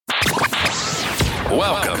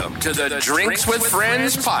Welcome to the Drinks with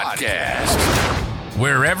Friends podcast,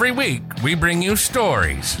 where every week we bring you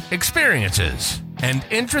stories, experiences, and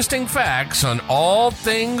interesting facts on all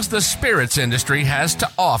things the spirits industry has to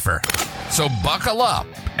offer. So buckle up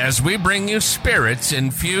as we bring you spirits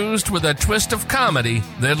infused with a twist of comedy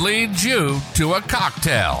that leads you to a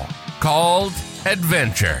cocktail called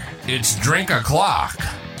adventure. It's drink o'clock.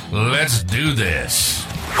 Let's do this.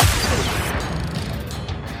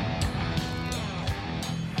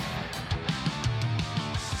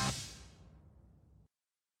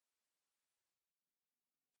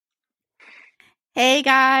 Hey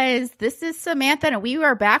guys, this is Samantha and we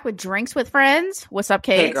are back with Drinks with Friends. What's up,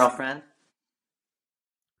 Kate? Hey, girlfriend.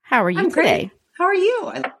 How are you today? Great. How are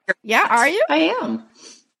you? Yeah, are you? I am.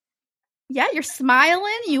 Yeah, you're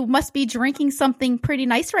smiling. You must be drinking something pretty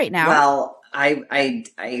nice right now. Well,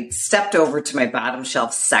 I stepped over to my bottom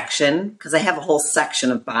shelf section because I have a whole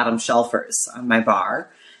section of bottom shelfers on my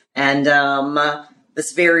bar. And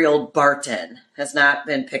this very old Barton has not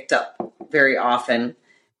been picked up very often.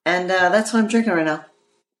 And that's what I'm drinking right now.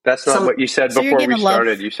 That's not what you said so before we started.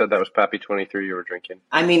 love. You said that was Pappy 23 you were drinking.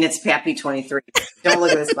 I mean, it's Pappy 23. Don't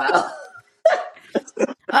look at this bottle.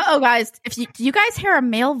 Uh-oh, guys. Do you guys hear a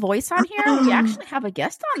male voice on here? We actually have a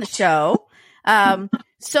guest on the show.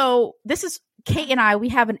 So this is Kate and I. We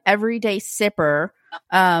have an everyday sipper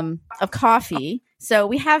of coffee. So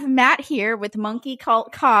we have Matt here with Monkey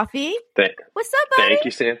Cult Coffee. What's up, buddy? Thank you,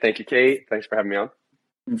 Sam. Thank you, Kate. Thanks for having me on.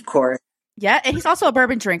 Of course. Yeah, and he's also a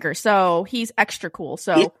bourbon drinker, so he's extra cool.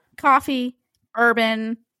 So coffee,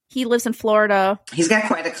 bourbon. He lives in Florida. He's got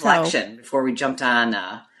quite a collection. Before we jumped on,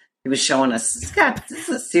 he was showing us. This is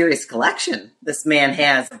a serious collection. This man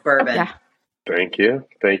has of bourbon. Yeah. Thank you.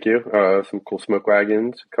 Some cool smoke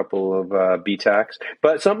wagons, a couple of BTACs.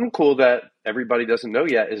 But something cool that everybody doesn't know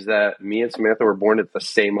yet is that me and Samantha were born at the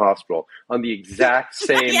same hospital on the exact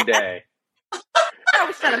same day.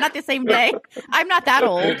 Oh, shut up. Not the same day. I'm not that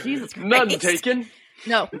old. Jesus Christ. None taken.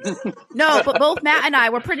 No, but both Matt and I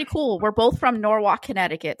were pretty cool. We're both from Norwalk,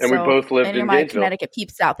 Connecticut. And we both lived any in of my Gainesville. Connecticut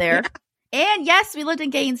peeps out there. And yes, we lived in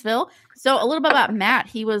Gainesville. So a little bit about Matt.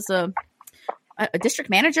 He was a district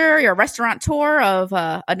manager or a restaurateur of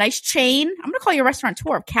a nice chain. I'm going to call you a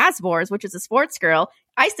restaurateur of Casbour's, which is a sports girl.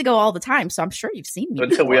 I used to go all the time, so I'm sure you've seen me.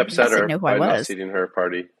 Until we before. upset her know who by I not was. seating her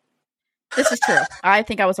party. This is true. I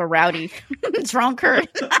think I was a rowdy drunkard.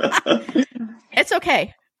 It's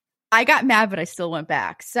okay. I got mad, but I still went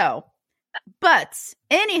back. So, but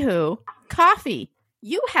anywho, coffee.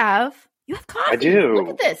 You have coffee. I do. Look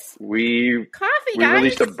at this. We Guys.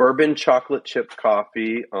 released a bourbon chocolate chip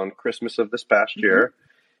coffee on Christmas of this past year.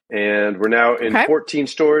 And we're now in 14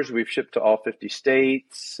 stores. We've shipped to all 50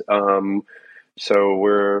 states. So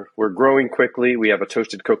we're growing quickly. We have a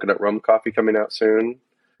toasted coconut rum coffee coming out soon.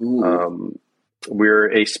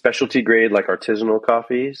 We're a specialty grade, like artisanal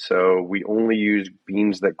coffee. So we only use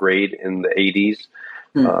beans that grade in the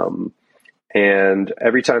 80s. And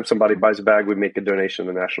every time somebody buys a bag, we make a donation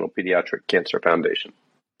to the National Pediatric Cancer Foundation.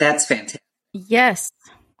 That's fantastic. Yes.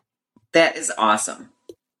 That is awesome.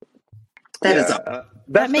 That's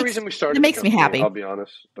the reason we started. It makes me happy. I'll be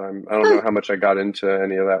honest. I don't know how much I got into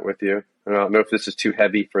any of that with you. I don't know if this is too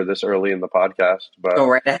heavy for this early in the podcast, but go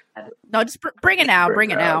right ahead. No, just bring it now.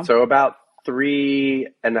 Bring it now. So about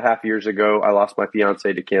 3.5 years ago, I lost my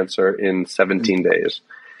fiance to cancer in 17 days.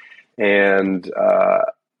 And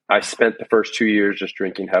I spent the first 2 years just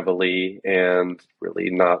drinking heavily and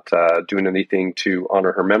really not doing anything to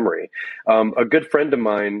honor her memory. A good friend of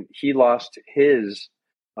mine, he lost his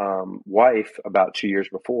wife about 2 years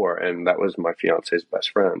before, and that was my fiance's best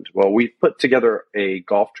friend. Well, we put together a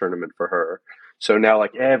golf tournament for her. So now,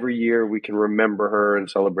 like, every year we can remember her and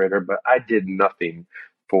celebrate her, but I did nothing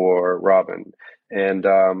for Robin. And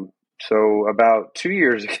so about 2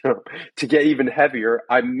 years ago, to get even heavier,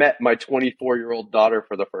 I met my 24-year-old daughter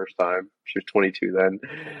for the first time. She was 22 then.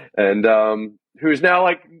 And who's now,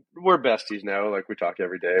 like, we're besties now. Like, we talk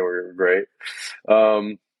every day. We're great.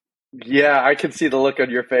 Yeah, I can see the look on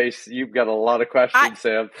your face. You've got a lot of questions,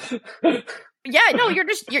 Sam. Yeah, no,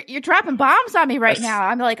 you're dropping bombs on me right now.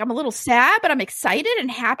 I'm a little sad, but I'm excited and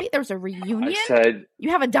happy. There's a reunion. I said,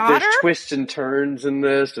 you have a daughter. There's twists and turns in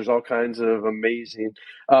this. There's all kinds of amazing.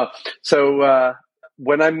 So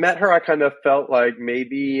when I met her, I kind of felt like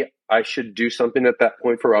maybe I should do something at that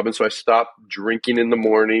point for Robin. So I stopped drinking in the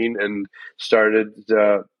morning and started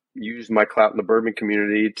use my clout in the bourbon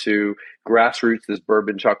community to grassroots this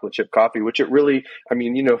bourbon chocolate chip coffee, which it really, I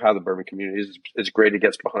mean, you know how the bourbon community is. It's great. It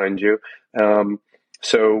gets behind you.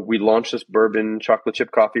 So we launched this bourbon chocolate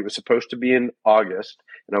chip coffee. It was supposed to be in August,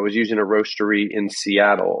 and I was using a roastery in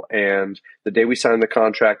Seattle. And the day we signed the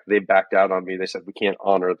contract, they backed out on me. They said, we can't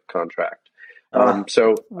honor the contract.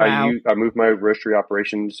 So Wow. I moved my roastery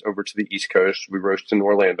operations over to the East Coast. We roast in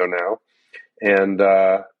Orlando now. And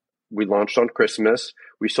we launched on Christmas.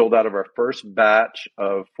 We sold out of our first batch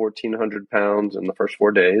of 1,400 pounds in the first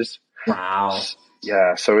 4 days. Wow.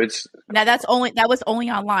 Yeah, so it's Now that was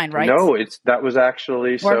only online, right? no, that was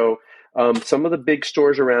actually so. Some of the big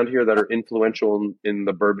stores around here that are influential in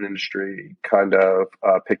the bourbon industry kind of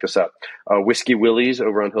picked us up. Whiskey Willie's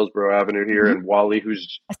over on Hillsborough Avenue here, and Wally,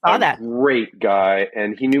 who's I saw that. great guy,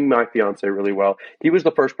 and he knew my fiance really well. He was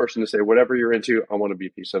the first person to say, whatever you're into, I want to be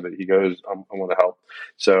a piece of it. He goes, I want to help.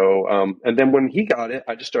 So, and then when he got it,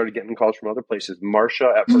 I just started getting calls from other places.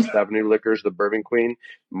 Marsha at First Avenue Liquors, the Bourbon Queen.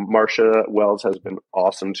 Marsha Wells has been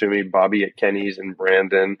awesome to me. Bobby at Kenny's in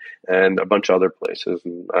Brandon, and a bunch of other places.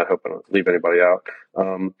 And I hope I don't leave anybody out.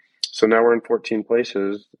 So now we're in 14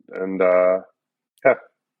 places, and yeah,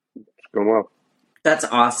 it's going well. That's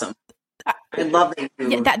awesome. I love that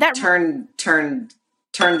you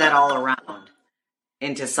turned that all around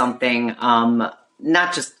into something,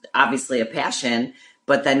 not just obviously a passion,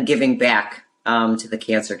 but then giving back to the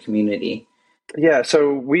cancer community. Yeah,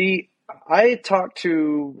 so I talked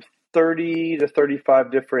to 30 to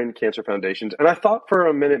 35 different cancer foundations, and I thought for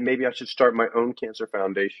a minute maybe I should start my own cancer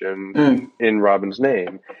foundation in Robin's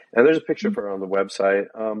name. And there's a picture of her on the website.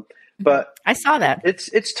 But I saw that.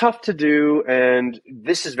 It's tough to do, and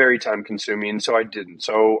this is very time consuming, so I didn't.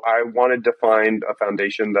 So I wanted to find a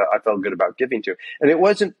foundation that I felt good about giving to. And it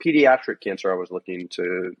wasn't pediatric cancer I was looking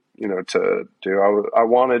to do. I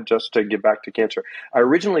wanted just to give back to cancer. I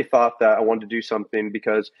originally thought that I wanted to do something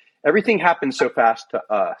because everything happened so fast to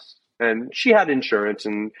us. And she had insurance,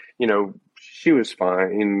 and, she was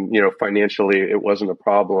fine. Financially, it wasn't a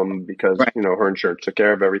problem because, her insurance took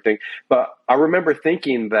care of everything. But I remember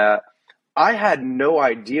thinking that I had no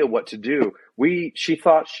idea what to do. She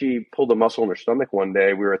thought she pulled a muscle in her stomach one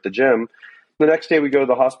day. We were at the gym. The next day we go to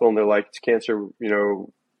the hospital and they're like, it's cancer,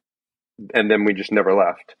 and then we just never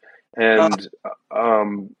left. And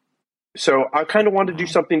so I kind of wanted to do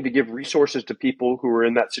something to give resources to people who were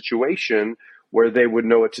in that situation where they would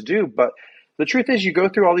know what to do. But the truth is, you go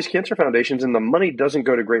through all these cancer foundations and the money doesn't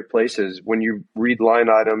go to great places. When you read line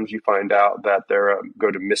items, you find out that they're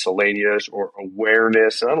go to miscellaneous or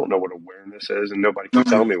awareness. And I don't know what awareness is, and nobody can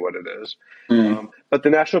tell me what it is. But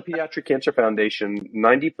the National Pediatric Cancer Foundation,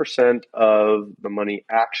 90% of the money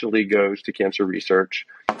actually goes to cancer research.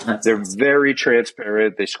 They're very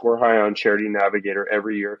transparent. They score high on Charity Navigator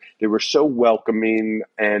every year. They were so welcoming.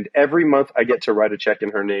 And every month I get to write a check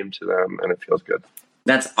in her name to them, and it feels good.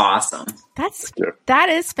 That's awesome. That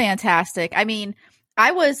is fantastic. I mean,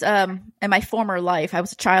 I was in my former life, I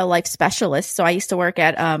was a child life specialist. So I used to work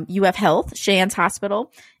at UF Health, Shands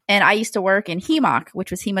Hospital, and I used to work in HEMOC, which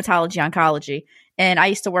was hematology oncology. And I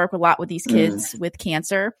used to work a lot with these kids with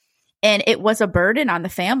cancer. And it was a burden on the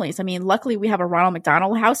families. I mean, luckily we have a Ronald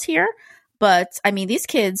McDonald House here. But I mean, these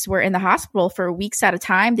kids were in the hospital for weeks at a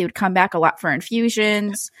time. They would come back a lot for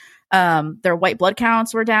infusions. Their white blood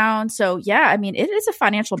counts were down. So yeah, I mean, it is a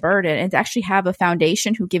financial burden, and to actually have a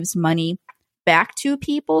foundation who gives money back to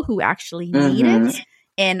people who actually need it.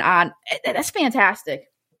 And that's fantastic.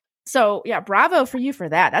 So yeah, bravo for you for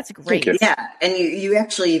that. That's great. Yeah. And you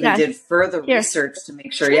actually even did further research to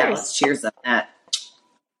make sure. Cheers. Yeah. Let's cheers on that.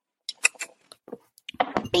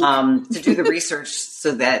 To do the research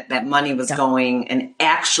so that money was going and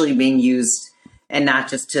actually being used, and not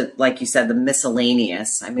just to, like you said, the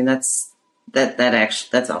miscellaneous. I mean, that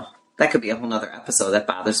could be a whole nother episode. That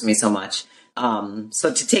bothers me so much.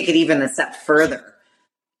 So to take it even a step further,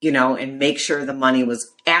 and make sure the money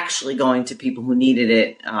was actually going to people who needed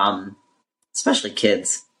it, especially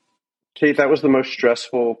kids. Kate, that was the most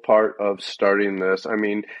stressful part of starting this. I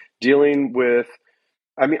mean,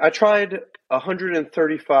 I tried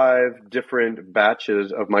 135 different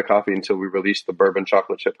batches of my coffee until we released the bourbon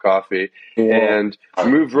chocolate chip coffee, and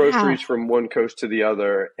moved roasteries from one coast to the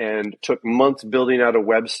other, and took months building out a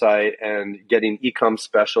website and getting e-com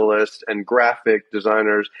specialists and graphic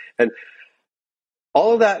designers. And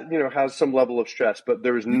all of that, has some level of stress, but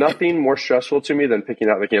there was nothing more stressful to me than picking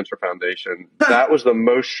out the Cancer Foundation. That was the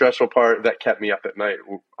most stressful part that kept me up at night,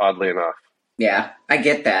 oddly enough. Yeah, I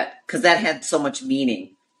get that, because that had so much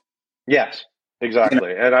meaning. Yes,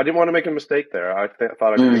 exactly. And I didn't want to make a mistake there. I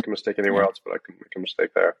thought I could make a mistake anywhere else, but I couldn't make a mistake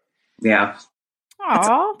there. Yeah.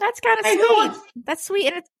 Oh, that's kind of sweet. That's sweet.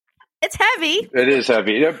 And it's heavy. It is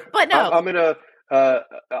heavy. But no. I'm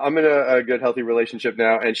in a good, healthy relationship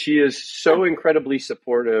now, and she is so incredibly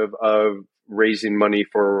supportive of raising money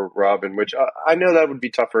for Robin, which I know that would be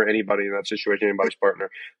tough for anybody in that situation, anybody's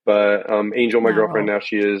partner. But Angel, my girlfriend now,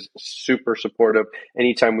 she is super supportive.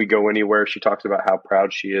 Anytime we go anywhere, she talks about how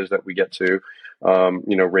proud she is that we get to,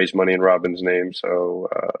 raise money in Robin's name. So,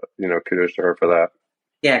 kudos to her for that.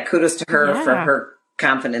 Yeah, kudos to her for her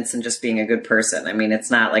confidence in just being a good person. I mean,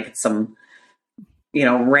 it's not like it's some,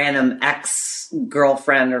 random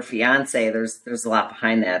ex-girlfriend or fiance. There's a lot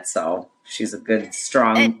behind that. So she's a good,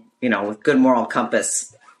 strong, with good moral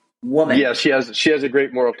compass woman. Yeah, she has a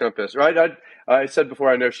great moral compass, right? I said before,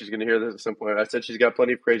 I know she's going to hear this at some point. I said she's got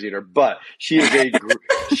plenty of crazy in her, but she's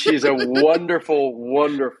a wonderful,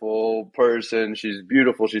 wonderful person. She's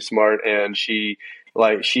beautiful. She's smart, and she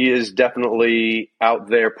is definitely out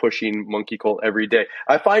there pushing Monkey Cult every day.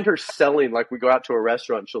 I find her selling, like we go out to a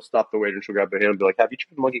restaurant and she'll stop the waiter and she'll grab their hand and be like, "Have you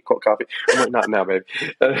tried Monkey Cult coffee?" I'm like, "Not now, baby."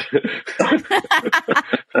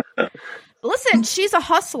 Listen, she's a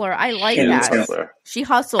hustler. I like that. She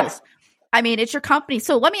hustles. I mean, it's your company.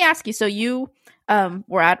 So let me ask you. So you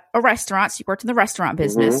were at a restaurant. So you worked in the restaurant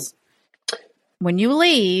business. Mm-hmm. When you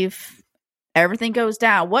leave, everything goes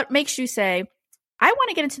down. What makes you say, I want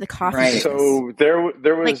to get into the coffee business? So there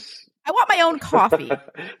was... I want my own coffee.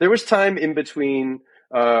 There was time in between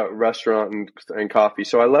restaurant and coffee.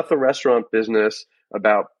 So I left the restaurant business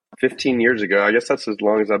about 15 years ago. I guess that's as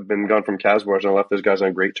long as I've been gone from Casbars, and I left those guys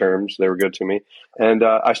on great terms. They were good to me. And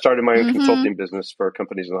I started my own consulting business for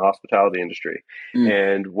companies in the hospitality industry.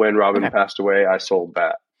 And when Robin passed away, I sold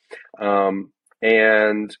that.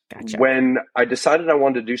 And when I decided I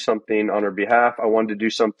wanted to do something on her behalf, I wanted to do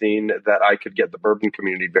something that I could get the bourbon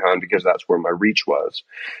community behind, because that's where my reach was.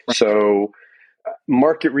 So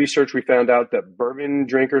market research, we found out that bourbon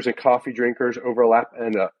drinkers and coffee drinkers overlap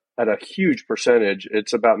at a huge percentage.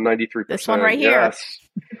 It's about 93%. This one right here. Yes.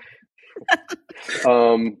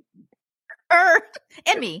 And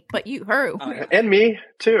me, but her. And me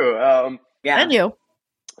too. And you.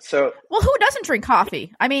 So, well, who doesn't drink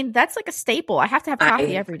coffee? I mean, that's like a staple. I have to have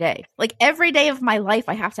coffee every day. Like every day of my life,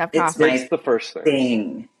 I have to have coffee. It's the first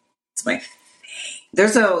thing. It's my thing.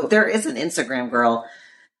 There is an Instagram girl.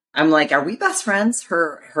 I'm like, are we best friends?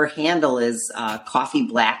 Her handle is Coffee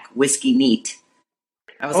Black Whiskey Neat.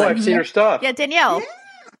 I was I've seen her stuff. Yeah, Danielle.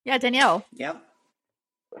 Yeah, Danielle. Yep.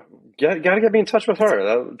 Got to get me in touch with her.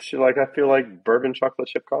 I feel like bourbon chocolate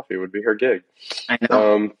chip coffee would be her gig. I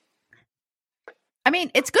know. I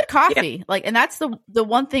mean, it's good coffee. Yeah. And that's the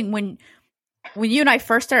one thing when you and I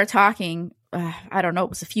first started talking, I don't know, it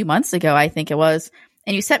was a few months ago, I think it was,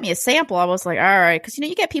 and you sent me a sample. I was like, all right, because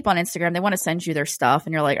you get people on Instagram, they want to send you their stuff,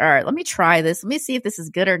 and you're like, all right, let me try this. Let me see if this is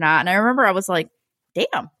good or not. And I remember I was like,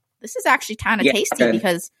 damn, this is actually kind of tasty,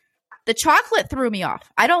 because the chocolate threw me off.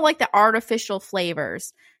 I don't like the artificial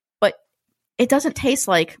flavors, but it doesn't taste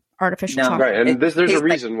like artificial chocolate. Right, and there's a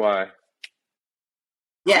reason why.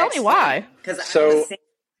 Yeah, tell me why. Because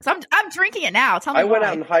I'm drinking it now. Tell me I why. went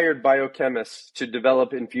out and hired biochemists to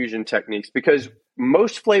develop infusion techniques, because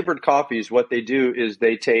most flavored coffees, what they do is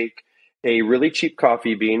they take a really cheap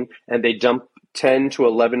coffee bean and they dump 10 to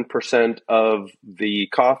 11% of the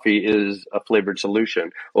coffee is a flavored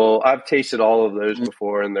solution. Well, I've tasted all of those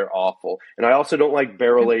before, and they're awful. And I also don't like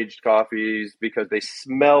barrel-aged coffees, because they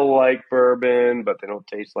smell like bourbon, but they don't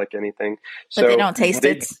taste like anything. But they don't taste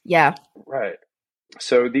it. Yeah. Right.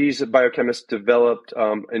 So these biochemists developed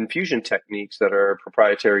infusion techniques that are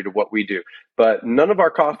proprietary to what we do. But none of our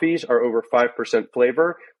coffees are over 5%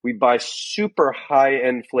 flavor. We buy super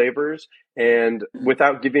high-end flavors, and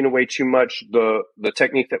without giving away too much, the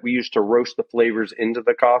technique that we use to roast the flavors into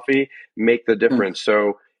the coffee make the difference.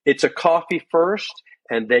 So it's a coffee first,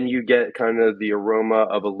 and then you get kind of the aroma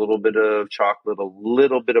of a little bit of chocolate, a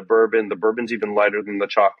little bit of bourbon. The bourbon's even lighter than the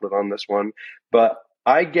chocolate on this one. But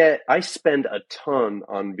I spend a ton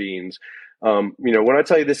on beans. When I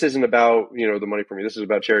tell you this isn't about, the money for me, this is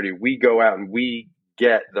about charity. We go out and we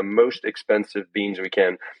get the most expensive beans we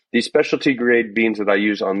can. These specialty grade beans that I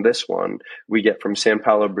use on this one, we get from Sao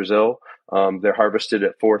Paulo, Brazil. They're harvested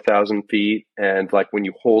at 4,000 feet. And when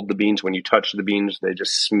you hold the beans, when you touch the beans, they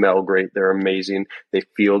just smell great. They're amazing. They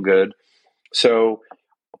feel good. So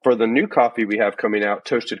for the new coffee we have coming out,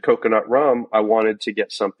 Toasted Coconut Rum, I wanted to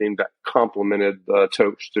get something that complemented the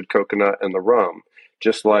toasted coconut and the rum.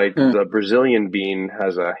 Just like the Brazilian bean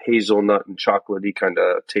has a hazelnut and chocolatey kind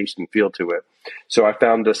of taste and feel to it. So I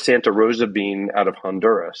found a Santa Rosa bean out of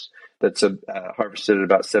Honduras that's harvested at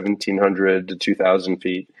about 1,700 to 2,000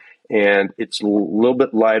 feet. And it's a little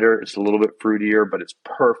bit lighter, it's a little bit fruitier, but it's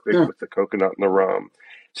perfect with the coconut and the rum.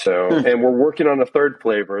 So, and we're working on a third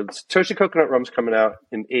flavor. This Toasted Coconut Rum's coming out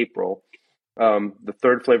in April. The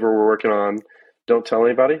third flavor we're working on, don't tell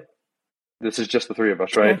anybody. This is just the three of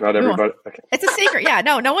us, right? Okay. Not everybody. Okay. It's a secret. Yeah,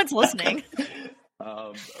 no one's listening.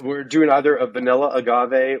 We're doing either a vanilla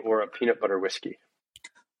agave or a peanut butter whiskey.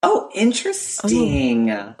 Oh, interesting.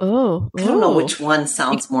 Oh, I don't know which one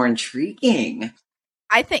sounds more intriguing.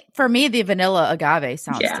 I think for me, the vanilla agave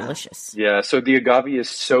sounds delicious. Yeah, so the agave is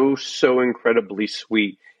so incredibly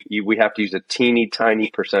sweet. We have to use a teeny tiny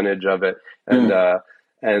percentage of it,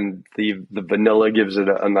 and the vanilla gives it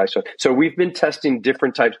a nice one. So we've been testing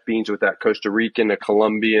different types of beans with that: Costa Rican, a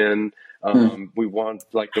Colombian. We want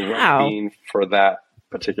like the red bean for that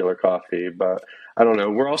particular coffee, but I don't know.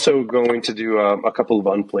 We're also going to do a couple of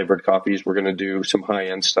unflavored coffees. We're going to do some high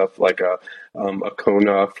end stuff like a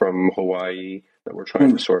Kona from Hawaii that we're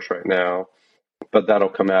trying to source right now, but that'll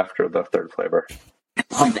come after the third flavor.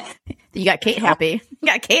 You got Kate happy. You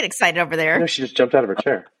got Kate excited over there. No, she just jumped out of her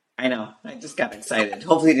chair. I know. I just got excited.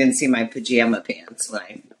 Hopefully, you didn't see my pajama pants when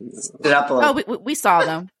I stood up a little. Oh, we saw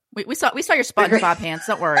them. We saw your SpongeBob pants.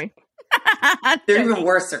 Don't worry. They're even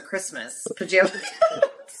worse. They're Christmas pajama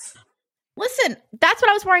pants. Listen, that's what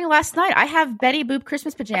I was wearing last night. I have Betty Boop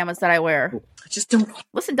Christmas pajamas that I wear. I just don't.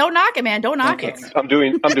 Listen, don't knock it, man. Don't knock it. I'm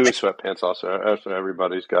doing sweatpants also.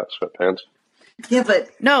 Everybody's got sweatpants. Yeah, but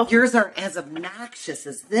no, yours aren't as obnoxious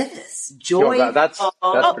as this. Joy. No, that's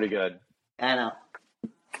pretty good. I know.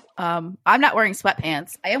 I'm not wearing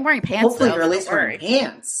sweatpants. I am wearing pants. Hopefully, though, you're at least wearing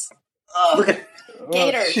pants. Look at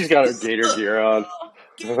gators. She's got her gator gear on.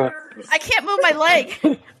 I can't move my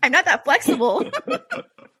leg. I'm not that flexible.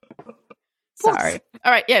 Sorry.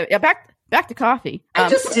 All right. Yeah. Back to coffee. I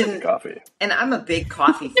just didn't. Coffee. And I'm a big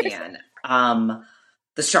coffee fan.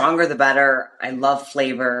 The stronger, the better. I love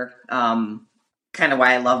flavor. Kind of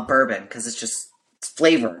why I love bourbon, because it's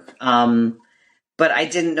flavor. But I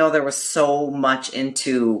didn't know there was so much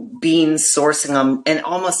into beans, sourcing them, and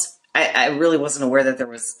almost I really wasn't aware that there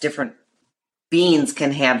was different beans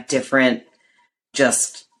can have different.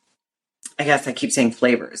 I guess I keep saying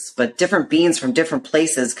flavors, but different beans from different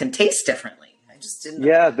places can taste differently. I just didn't know.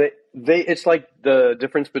 Yeah, it's like the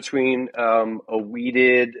difference between a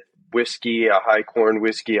wheated whiskey, a high corn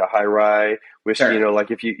whiskey, a high rye whiskey. Sure. You know,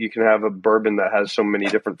 like if you can have a bourbon that has so many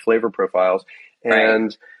different flavor profiles.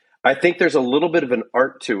 And I think there's a little bit of an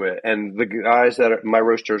art to it. And the guys that are my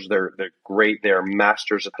roasters, they're great. They're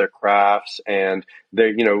masters at their crafts, and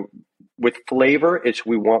they're, with flavor,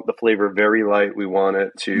 we want the flavor very light. We want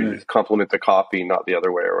it to complement the coffee, not the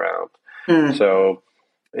other way around. So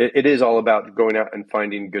it is all about going out and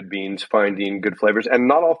finding good beans, finding good flavors. And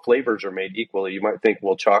not all flavors are made equally. You might think,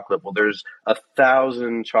 well, chocolate. Well, there's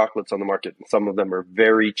 1,000 chocolates on the market, and some of them are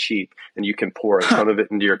very cheap, and you can pour a ton of it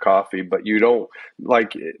into your coffee. But you don't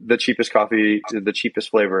like the cheapest coffee. The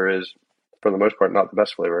cheapest flavor is, for the most part, not the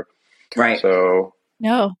best flavor. Right. So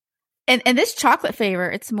no. And this chocolate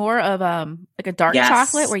flavor, it's more of like a dark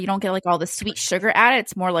chocolate where you don't get like all the sweet sugar at it.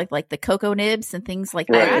 It's more like the cocoa nibs and things like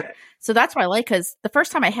that. So that's what I like, because the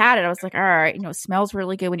first time I had it, I was like, all right, it smells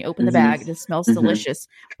really good when you open the bag. It smells delicious.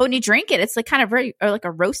 But when you drink it, it's like kind of very like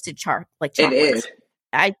a roasted chocolate. It is.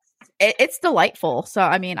 It's delightful. So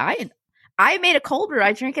I mean, I made a cold brew.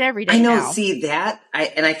 I drink it every day. I know. Now. See that?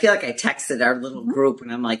 I feel like I texted our little group,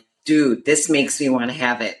 and I'm like, dude, this makes me want to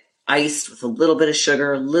have it iced with a little bit of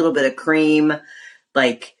sugar, a little bit of cream,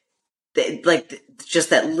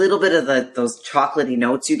 just that little bit of those chocolatey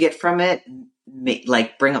notes you get from it,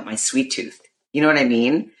 bring up my sweet tooth. You know what I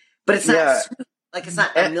mean? But it's not sweet. It's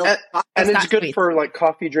not a milk. And it's good sweet. for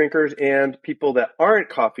coffee drinkers and people that aren't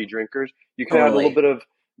coffee drinkers. You can add a little bit of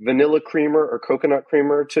vanilla creamer or coconut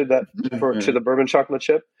creamer to that to the bourbon chocolate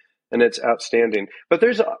chip, and it's outstanding. But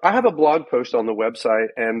I have a blog post on the website,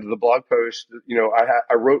 and the blog post,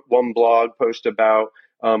 I wrote one blog post about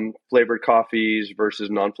flavored coffees versus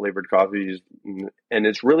non-flavored coffees, and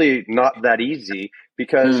it's really not that easy,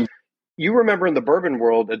 because you remember in the bourbon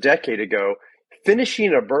world a decade ago,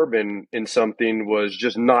 finishing a bourbon in something was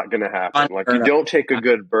just not going to happen. You don't take a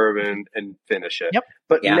good bourbon and finish it. Yep.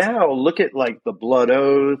 But now look at the Blood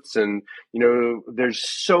Oaths, and there's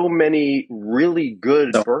so many really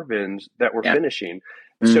good bourbons that we're finishing.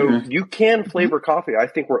 So you can flavor coffee. I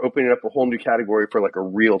think we're opening up a whole new category for a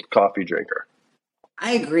real coffee drinker.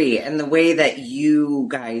 I agree. And the way that you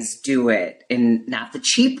guys do it, and not the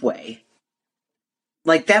cheap way.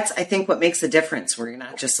 That's, I think, what makes the difference, where you're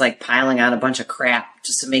not just piling on a bunch of crap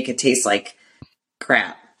just to make it taste like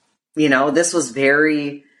crap. This was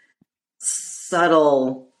very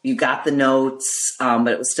subtle. You got the notes, but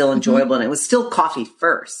it was still enjoyable, and it was still coffee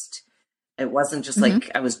first. It wasn't just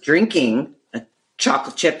I was drinking a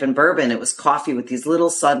chocolate chip and bourbon. It was coffee with these little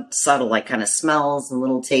subtle kind of smells and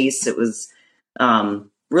little tastes. It was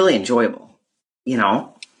really enjoyable,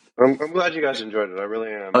 I'm glad you guys enjoyed it. I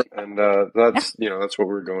really am, and that's what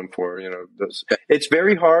we're going for. It's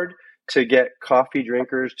very hard to get coffee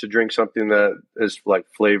drinkers to drink something that is like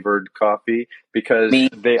flavored coffee because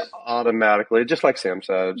they automatically, just like Sam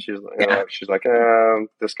said, she's like,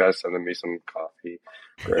 this guy's sending me some coffee.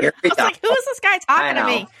 I was like, who is this guy talking to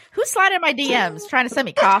me? Who's sliding in my DMs trying to send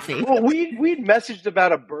me coffee? Well, we'd messaged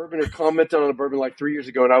about a bourbon or commented on a bourbon like 3 years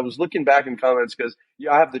ago, and I was looking back in comments because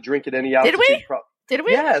I have the drink at any altitude. Did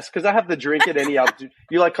we? Yes, because I have the drink at any altitude.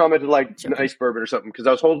 You like commented like nice bourbon or something because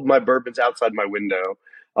I was holding my bourbons outside my window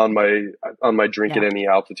on my drink at any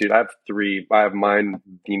altitude. I have 3. I have mine,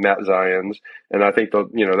 the Matt Zion's, and I think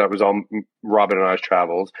that was all Robin and I's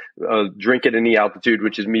travels. Drink at any altitude,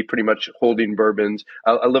 which is me pretty much holding bourbons.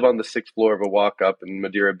 I live on the 6th floor of a walk up in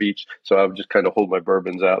Madeira Beach, so I would just kind of hold my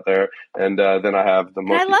bourbons out there, and then I have the.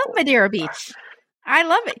 I love Madeira Beach. I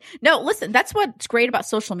love it. No, listen, that's what's great about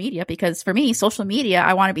social media, because for me, social media,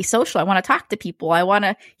 I want to be social. I want to talk to people. I want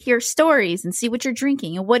to hear stories and see what you're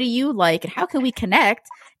drinking and what do you like and how can we connect?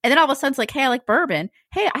 And then all of a sudden it's like, hey, I like bourbon.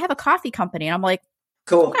 Hey, I have a coffee company. And I'm like,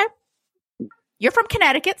 cool. Okay. You're from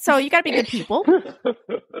Connecticut, so you got to be good people.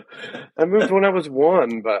 I moved when I was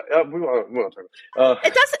 1, but we won't talk about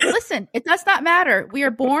it. Listen, it does not matter. We are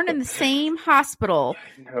born in the same hospital.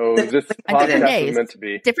 No, this podcast was meant to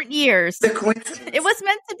be. Different years. The coincidence. It was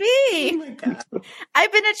meant to be. Oh my God.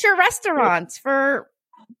 I've been at your restaurants for,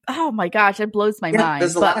 oh my gosh, it blows my mind.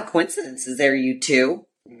 There's a lot of coincidences there, you two.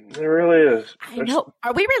 There really is. I know.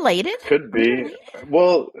 Are we related? Could be.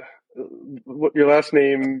 Well, what your last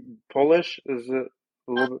name Polish? Is it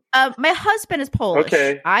a little bit? My husband is Polish.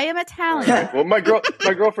 Okay. I am Italian. Well, my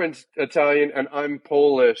girlfriend's Italian and I'm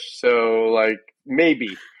Polish, so like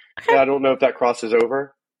maybe. Okay. I don't know if that crosses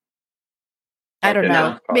over. I don't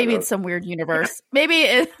know. Maybe it's some weird universe. Maybe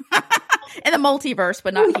in the multiverse,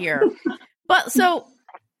 but not here. But so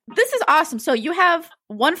this is awesome. So you have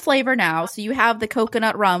one flavor now. So you have the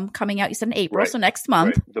coconut rum coming out, you said in April, so next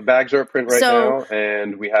month. Right. The bags are at print now,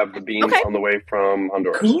 and we have the beans on the way from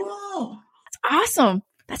Honduras. Cool. That's awesome.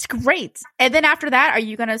 That's great. And then after that, are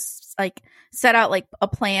you going to like set out like a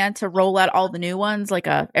plan to roll out all the new ones? Like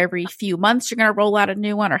every few months you're going to roll out a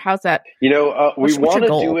new one, or how's that? We want to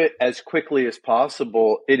do it as quickly as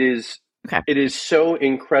possible. It is so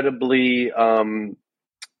incredibly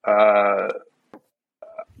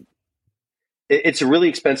it's really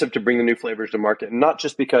expensive to bring the new flavors to market, not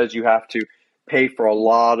just because you have to pay for a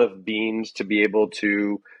lot of beans to be able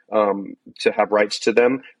to have rights to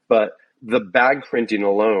them, but the bag printing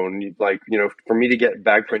alone, for me to get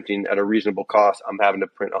bag printing at a reasonable cost, I'm having to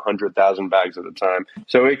print 100,000 bags at a time.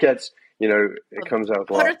 So it gets, it comes out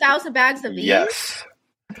with 100,000 bags of these? Yes.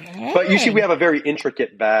 Dang. But you see, we have a very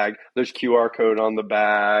intricate bag. There's QR code on the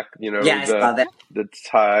back, I saw that. The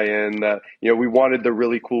tie-in, we wanted the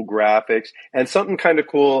really cool graphics and something kind of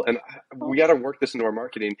cool. And we got to work this into our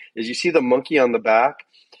marketing is you see the monkey on the back,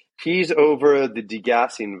 he's over the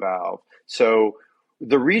degassing valve. So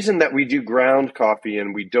the reason that we do ground coffee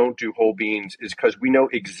and we don't do whole beans is because we know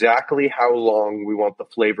exactly how long we want the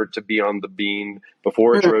flavor to be on the bean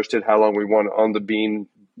before it's roasted, how long we want it on the bean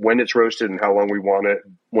when it's roasted, and how long we want it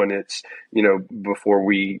when it's, before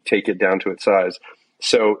we take it down to its size.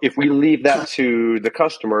 So if we leave that to the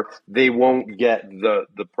customer, they won't get the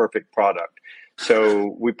perfect product.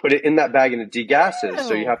 So we put it in that bag and it degasses.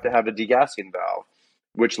 So you have to have a degassing valve,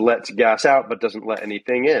 which lets gas out but doesn't let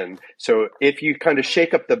anything in. So if you kind of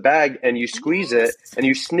shake up the bag and you squeeze it and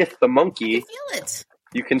you sniff the monkey,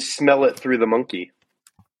 you can smell it through the monkey.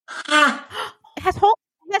 It has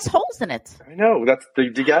holes in it. I know. That's the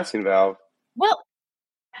degassing valve. Well,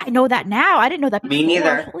 I know that now. I didn't know that before. Me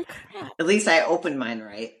neither. Holy crap. At least I opened mine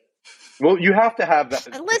right. Well, you have to have that.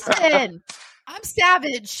 Listen, I'm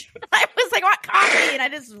savage. I was like, what coffee? And I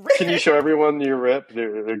just ripped Can you show everyone your rip?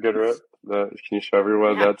 Your good rip? Can you show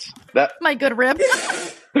everyone that's my good rip?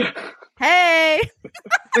 Hey.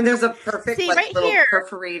 And there's a perfect little here.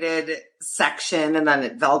 Perforated section, and then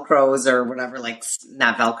it Velcros or whatever,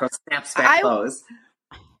 not Velcro, snaps back close.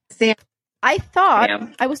 I thought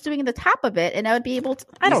I was doing the top of it, and I would be able to.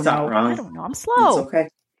 I don't know. I'm slow. It's okay.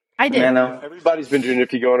 I did. Everybody's been doing it.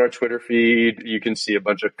 If you go on our Twitter feed, you can see a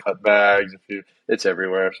bunch of cut bags. It's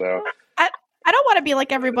everywhere. So I don't want to be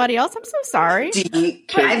like everybody else. I'm so sorry. Do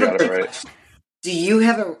you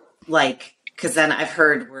have a because then I've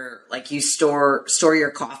heard where you store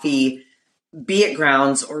your coffee, be it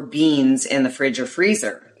grounds or beans, in the fridge or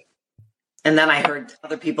freezer. And then I heard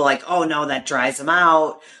other people oh no, that dries them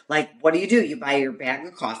out. What do? You buy your bag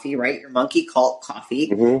of coffee, right? Your Monkey Cult coffee.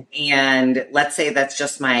 Mm-hmm. And let's say that's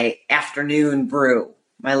just my afternoon brew,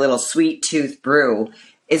 my little sweet tooth brew.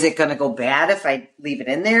 Is it going to go bad if I leave it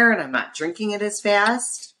in there and I'm not drinking it as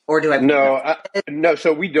fast? Or do I? No.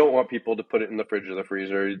 So we don't want people to put it in the fridge or the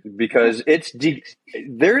freezer because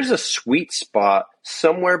there's a sweet spot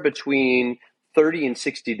somewhere between 30 and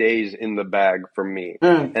 60 days in the bag for me.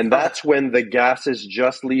 And that's when the gases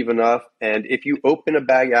just leave enough. And if you open a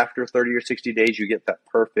bag after 30 or 60 days, you get that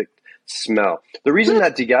perfect smell. The reason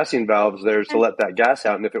that degassing valve is there is to let that gas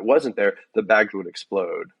out. And if it wasn't there, the bags would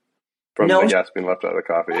explode from the gas being left out of the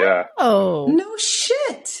coffee. Yeah. Oh, no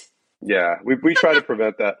shit. Yeah. We try to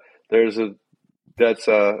prevent that. That's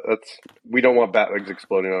we don't want bat legs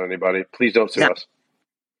exploding on anybody. Please don't sue us.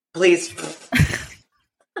 Please.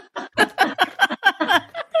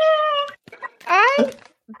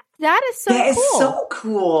 That is so cool. That is so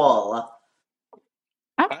cool.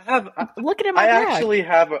 I'm looking at my I bag. actually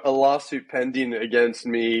have a lawsuit pending against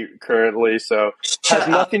me currently, so it has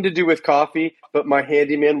nothing to do with coffee, but my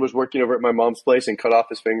handyman was working over at my mom's place and cut off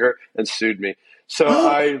his finger and sued me.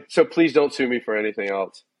 So please don't sue me for anything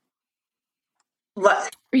else.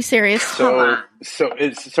 What? Are you serious?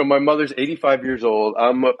 So my mother's 85 years old.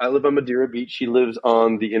 I live on Madeira Beach. She lives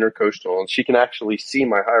on the Intercoastal, and she can actually see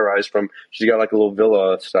my high rise she's got like a little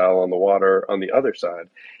villa style on the water on the other side.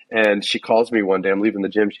 And she calls me one day. I'm leaving the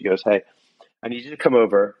gym. She goes, "Hey, I need you to come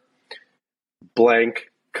over.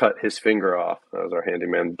 Blank cut his finger off." That was our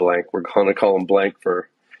handyman, Blank. We're going to call him Blank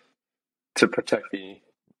to protect the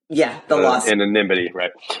loss anonymity,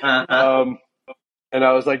 right? And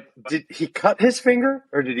I was like, "Did he cut his finger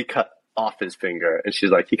or did he cut off his finger?" And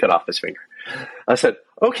she's like, "He cut off his finger." I said,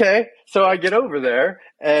 "Okay." So I get over there,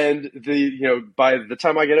 and by the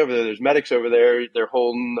time I get over there, there's medics over there. They're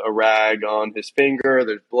holding a rag on his finger.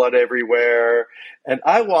 There's blood everywhere. And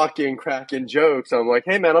I walk in cracking jokes. I'm like,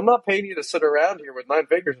 "Hey man, I'm not paying you to sit around here with 9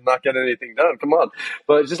 fingers and not get anything done. Come on."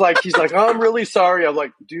 But just like, he's like, "Oh, I'm really sorry." I'm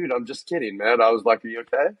like, "Dude, I'm just kidding, man." I was like, "Are you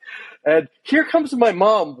okay?" And here comes my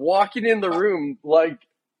mom walking in the room like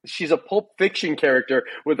she's a Pulp Fiction character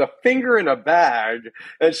with a finger in a bag.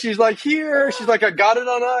 And she's like, "Here." She's like, "I got it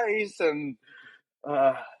on ice." And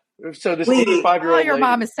so this 85-year-old your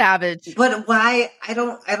mom is savage. But why? I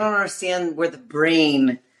don't understand how the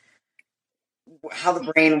brain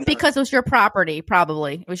works. Because it was your property,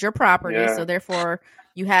 probably. It was your property, so therefore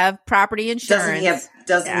you have property insurance.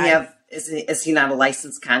 Is he not a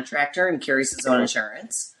licensed contractor and carries his own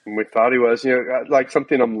insurance? We thought he was. Like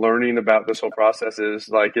something I'm learning about this whole process is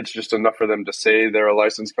like it's just enough for them to say they're a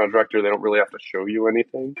licensed contractor. They don't really have to show you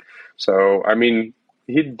anything. So, I mean,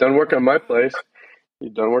 he'd done work on my place.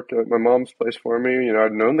 He'd done work at my mom's place for me.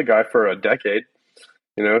 I'd known the guy for a decade.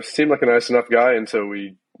 Seemed like a nice enough guy until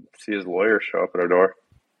we see his lawyer show up at our door.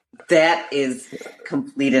 That is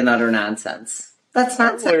complete and utter nonsense. That's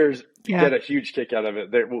nonsense. Lawyers get a huge kick out of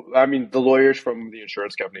it. The lawyers from the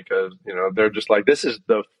insurance company, because, they're just like, this is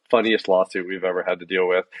the funniest lawsuit we've ever had to deal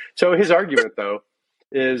with. So his argument, though,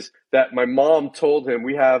 is that my mom told him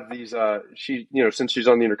we have these, since she's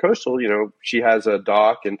on the Intercoastal, she has a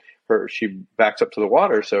dock and she backs up to the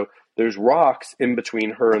water. So there's rocks in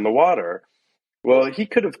between her and the water. Well, he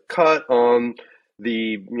could have cut on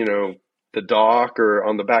the dock or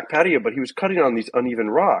on the back patio, but he was cutting on these uneven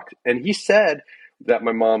rocks. And he said that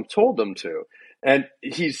my mom told him to. And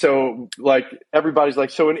everybody's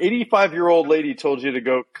like, "So an 85-year-old lady told you to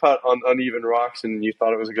go cut on uneven rocks and you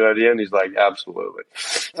thought it was a good idea?" And he's like, "Absolutely."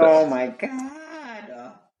 Oh my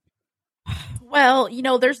God. Well,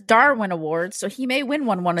 there's Darwin Awards, so he may win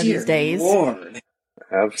one of these days. Lord.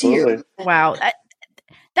 Absolutely. Wow.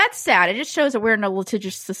 That's sad. It just shows that we're in a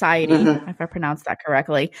litigious society, if I pronounced that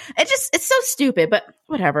correctly. It's so stupid, but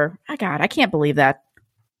whatever. I can't believe that.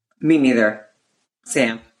 Me neither,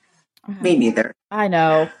 Sam. Me neither. I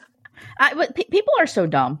know. But people are so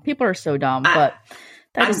dumb. But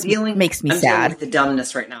that makes me sad. I'm dealing with the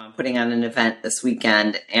dumbness right now. I'm putting on an event this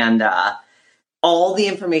weekend, and all the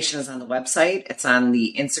information is on the website. It's on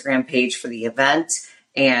the Instagram page for the event,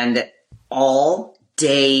 and all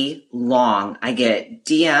day long, I get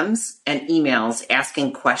DMs and emails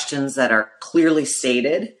asking questions that are clearly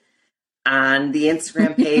stated on the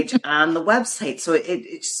Instagram page on the website. So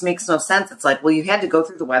it just makes no sense. It's like, well, you had to go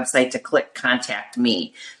through the website to click contact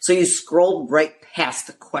me. So you scrolled right past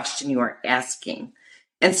the question you are asking.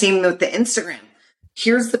 And same with the Instagram.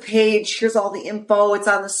 Here's the page. Here's all the info. It's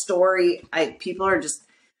on the story. People are just,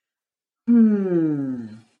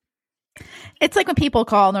 It's like when people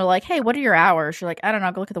call and they're like, "Hey, what are your hours?" You're like, "I don't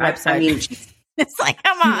know. Go look at the website." It's like,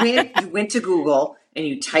 come on. You went to Google and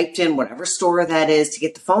you typed in whatever store that is to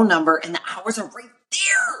get the phone number, and the hours are right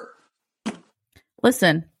there.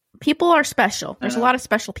 Listen, people are special. There's a lot of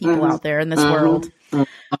special people out there in this world.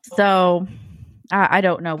 So I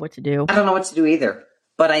don't know what to do. I don't know what to do either.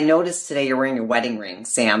 But I noticed today you're wearing your wedding ring,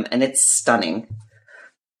 Sam, and it's stunning.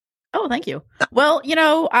 Oh, thank you. Well,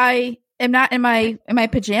 I am not in my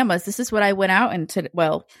pajamas. This is what I went out into.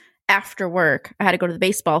 Well, after work, I had to go to the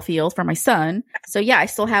baseball field for my son. So yeah, I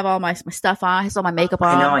still have all my stuff on. I still have my makeup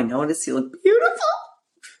on. I noticed you look beautiful.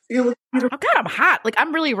 Oh God, I'm hot. Like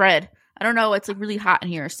I'm really red. I don't know. It's like really hot in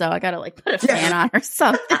here, so I gotta like put a fan on or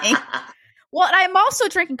something. Well, and I'm also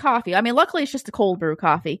drinking coffee. I mean, luckily it's just a cold brew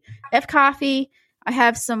coffee. Coffee. I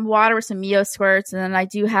have some water with some Mio squirts, and then I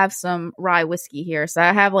do have some rye whiskey here. So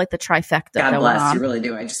I have like the trifecta. God bless, you really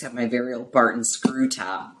do. I just have my very old Barton screw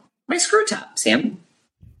top. My screw top, Sam.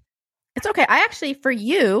 It's okay. I actually, for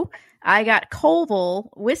you, I got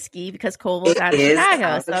Colville whiskey because Colville's out of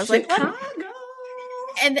Chicago. So I was like, what?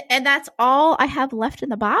 And that's all I have left in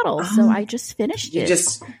the bottle. So I just finished it.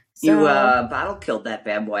 You bottle killed that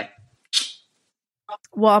bad boy.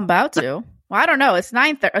 Well, I'm about to. Well, I don't know. It's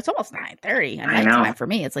 9:30. It's almost 9:30 at nighttime for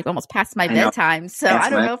me. It's like almost past my bedtime. So I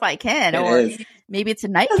don't know if I can, or maybe it's a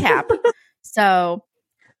nightcap. So,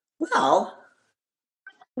 well,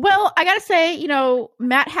 I gotta say,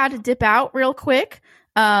 Matt had to dip out real quick.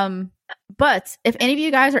 But if any of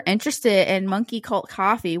you guys are interested in Monkey Cult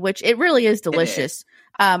coffee, which it really is delicious,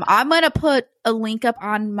 I'm gonna put a link up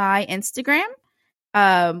on my Instagram.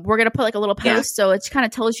 We're gonna put like a little post, so it kind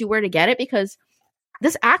of tells you where to get it because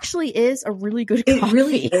this actually is a really good coffee. It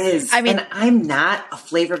really is. I mean, and I'm not a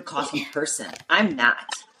flavored coffee person. I'm not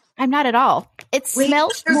at all. It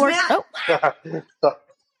smells more. Matt. Oh.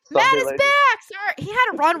 Matt is back. Sorry, he had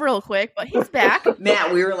to run real quick, but he's back.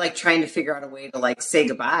 Matt, we were like trying to figure out a way to like say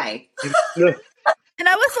goodbye. And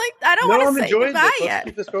I was like, I don't want to say goodbye yet. Let's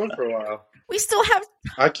keep this going for a while. We still have.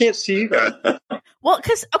 I can't see you guys. Well,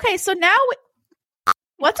 so now,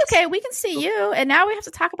 what's okay? We can see you, and now we have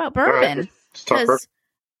to talk about bourbon because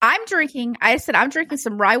I'm drinking. I said I'm drinking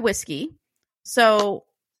some rye whiskey. So,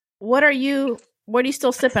 what are you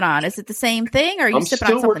still sipping on? Is it the same thing, or are you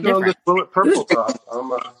sipping on something different? I'm still working on this Purple Top.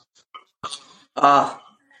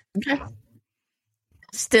 Okay.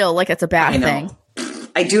 Still, like it's a bad thing.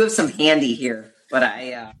 I do have some handy here, but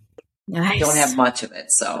I don't have much of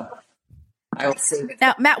it, so I will save it.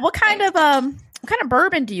 Now, Matt, what kind of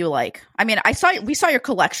bourbon do you like? I mean, we saw your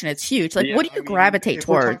collection; it's huge. Like, what do you gravitate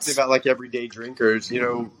towards? We're talking about like everyday drinkers.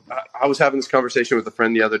 I was having this conversation with a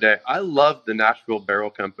friend the other day. I love the Nashville Barrel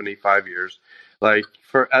Company 5 years. Like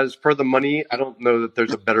for the money, I don't know that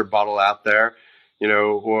there's a better bottle out there,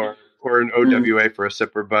 or an OWA for a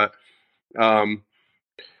sipper. But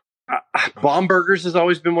Baumburgers has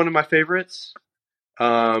always been one of my favorites.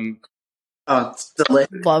 It's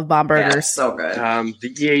delicious. Love Baumburgers. Yeah, so good.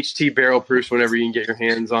 The EHT barrel proofs, whenever you can get your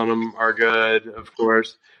hands on them, are good, of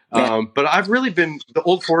course. But I've really been the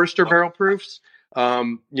Old Forester barrel proofs.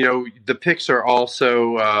 The picks are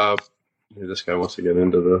also. This guy wants to get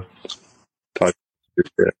into the.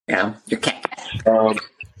 Yeah, your cat. I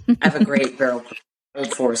have a great barrel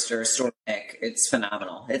Old Forester store pick. It's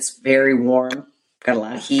phenomenal. It's very warm, got a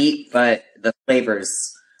lot of heat, but the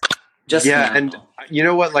flavors just phenomenal. And you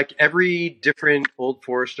know what? Like every different Old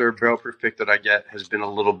Forester barrel proof pick that I get has been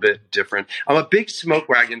a little bit different. I'm a big Smoke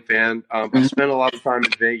Wagon fan. I spent a lot of time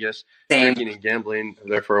in Vegas drinking and gambling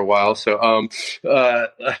there for a while. So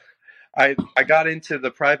I got into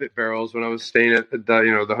the private barrels when I was staying at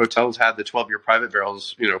the hotels had the 12-year private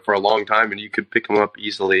barrels, for a long time, and you could pick them up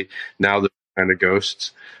easily. Now they're kind of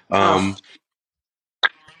ghosts.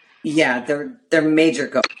 Yeah, they're major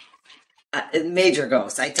ghosts. Major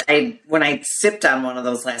ghosts. I when I sipped on one of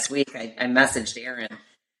those last week, I messaged Aaron,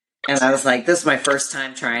 and I was like, "This is my first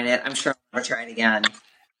time trying it. I'm sure I'll try it again."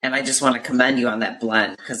 And I just want to commend you on that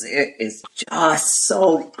blend because it is just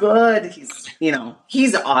so good.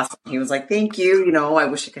 He's awesome. He was like, "Thank you." I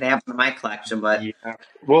wish it could happen in my collection, but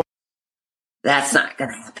that's not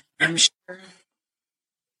gonna happen. I'm sure.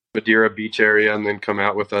 Madeira Beach area, and then come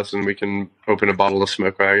out with us, and we can open a bottle of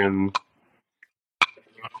Smoke Wagon.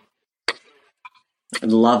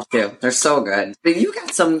 I'd love to. They're so good. But you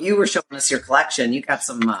got some. You were showing us your collection. You got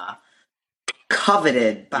some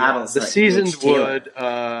coveted bottles. The Seasoned Wood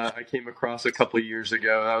I came across a couple of years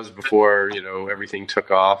ago. That was before everything took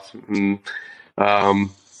off. And,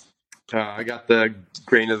 I got the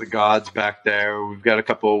Grain of the Gods back there. We've got a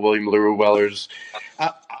couple of William LaRue Wellers.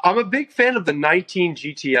 I'm a big fan of the 19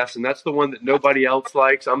 GTS, and that's the one that nobody else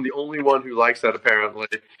likes. I'm the only one who likes that apparently,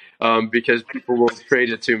 because people will trade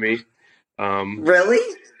it to me. Really?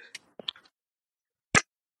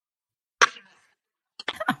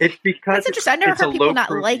 It's because that's interesting. I never heard people not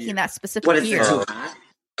liking that specific beer.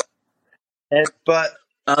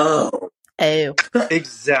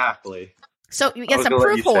 Exactly. So you get some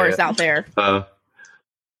proof whores out there.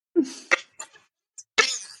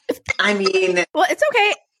 I mean, Well, it's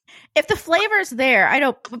okay. If the flavor's there, I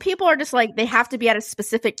know people are just like, they have to be at a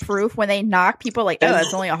specific proof when they knock. People are like, oh,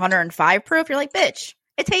 it's only 105 proof. You're like, bitch,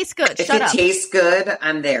 it tastes good. if Shut it up. tastes good,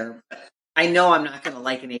 I'm there. I know I'm not going to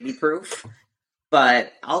like an 80 proof,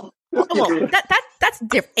 but I'll. Well, that's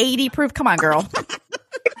 80 proof. Come on, girl.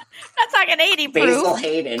 That's like an 80 proof. Basil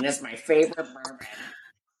Hayden is my favorite bourbon.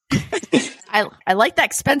 I like that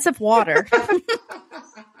expensive water.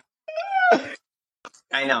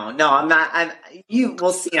 I know. No, I'm not. You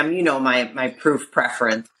will see. My proof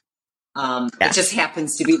preference. It just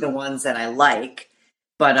happens to be the ones that I like,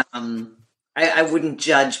 but I wouldn't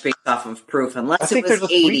judge based off of proof unless it was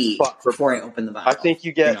 80 before I open the bottle. I think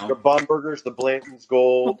you get the Bombergers, the Blanton's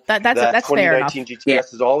Gold, that's 2019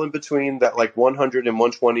 GTS is all in between. That like 100 and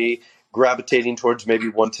 120, gravitating towards maybe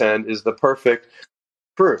 110 is the perfect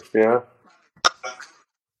proof. Yeah,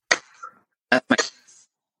 That's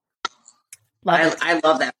my. I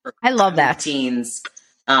love that. I love that. Teens.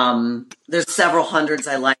 There's several hundreds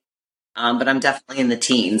I like, but I'm definitely in the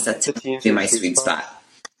teens. That's typically my sweet spot.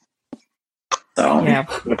 So Yeah.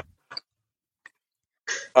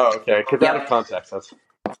 Oh, okay. Because out of context, that's.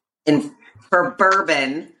 For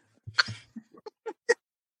bourbon.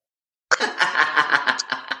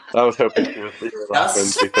 I was hoping you were laughing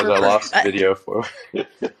because I lost the video for.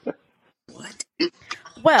 What?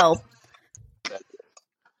 Well,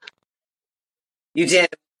 You did.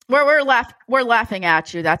 we're laughing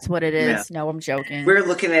at you. That's what it is. Yeah. No, I'm joking. We're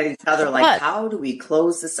looking at each other like, But- how do we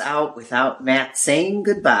close this out without Matt saying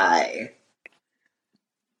goodbye?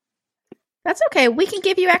 That's okay. We can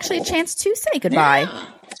give you actually a chance to say goodbye. Yeah.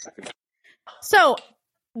 So,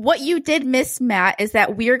 what you did miss, Matt, is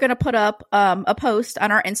that we are going to put up a post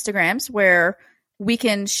on our Instagrams where we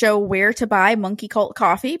can show where to buy Monkey Cult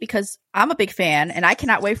coffee, because I'm a big fan and I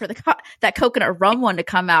cannot wait for that coconut rum one to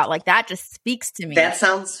come out. Like, that just speaks to me. That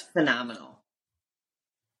sounds phenomenal.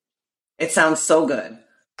 It sounds so good.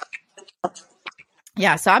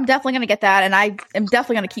 Yeah, so I'm definitely going to get that, and I am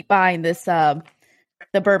definitely going to keep buying this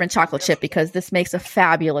the bourbon chocolate chip, because this makes a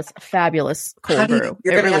fabulous cold brew. You're It going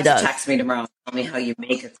to really have does. to text me tomorrow and tell me how you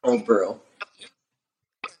make a cold brew.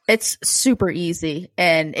 It's super easy,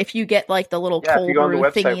 and if you get like the little Yeah, if cold you go on the brew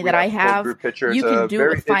website, thingy we that I have have, cold brew pitchers. you can do it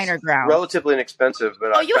with finer it's ground. Relatively inexpensive, but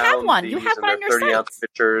Oh, I you have found one. You these have and one on they're your 30-ounce site.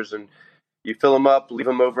 pitchers, and you fill them up, leave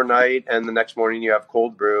them overnight, and the next morning you have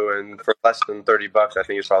cold brew. And for less than $30, I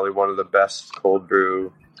think it's probably one of the best cold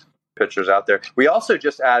brew pitchers out there. We also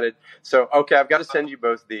just added. So, okay, I've got to send you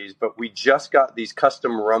both these, but we just got these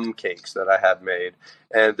custom rum cakes that I had made,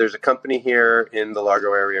 and there's a company here in the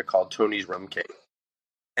Largo area called Tony's Rum Cake,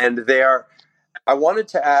 and they are. I wanted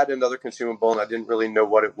to add another consumable, and I didn't really know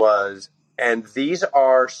what it was. And these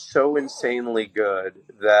are so insanely good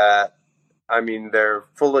that, I mean, they're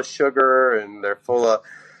full of sugar and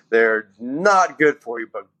they're not good for you,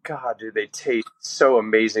 but God, do they taste so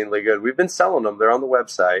amazingly good. We've been selling them. They're on the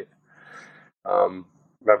website.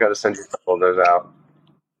 I've got to send you a couple of those out.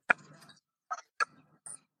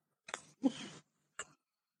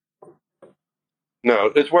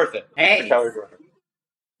 No, it's worth it. Hey. The calories are worth it.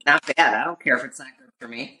 Not bad. I don't care if it's not good for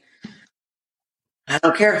me. I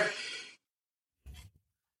don't care.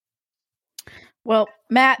 Well,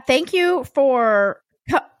 Matt, thank you for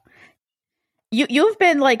you've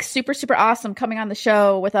been like super awesome coming on the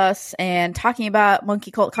show with us and talking about Monkey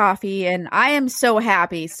Cult coffee, and I am so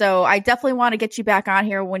happy. So I definitely want to get you back on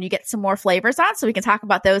here when you get some more flavors on, so we can talk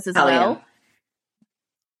about those as Hell well. yeah.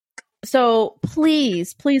 So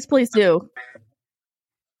please do.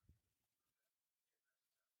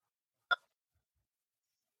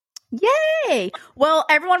 Yay! Well,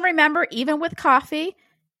 everyone remember, even with coffee,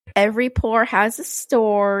 every pour has a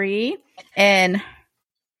story. And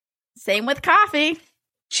same with coffee.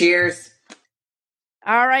 Cheers.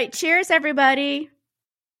 All right. Cheers, everybody.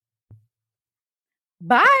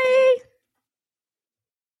 Bye.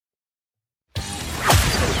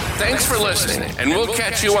 Thanks for listening, and we'll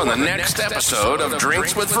catch you on the next episode of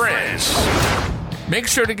Drinks with Friends. Make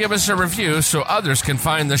sure to give us a review so others can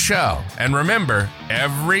find the show. And remember,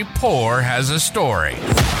 every pour has a story.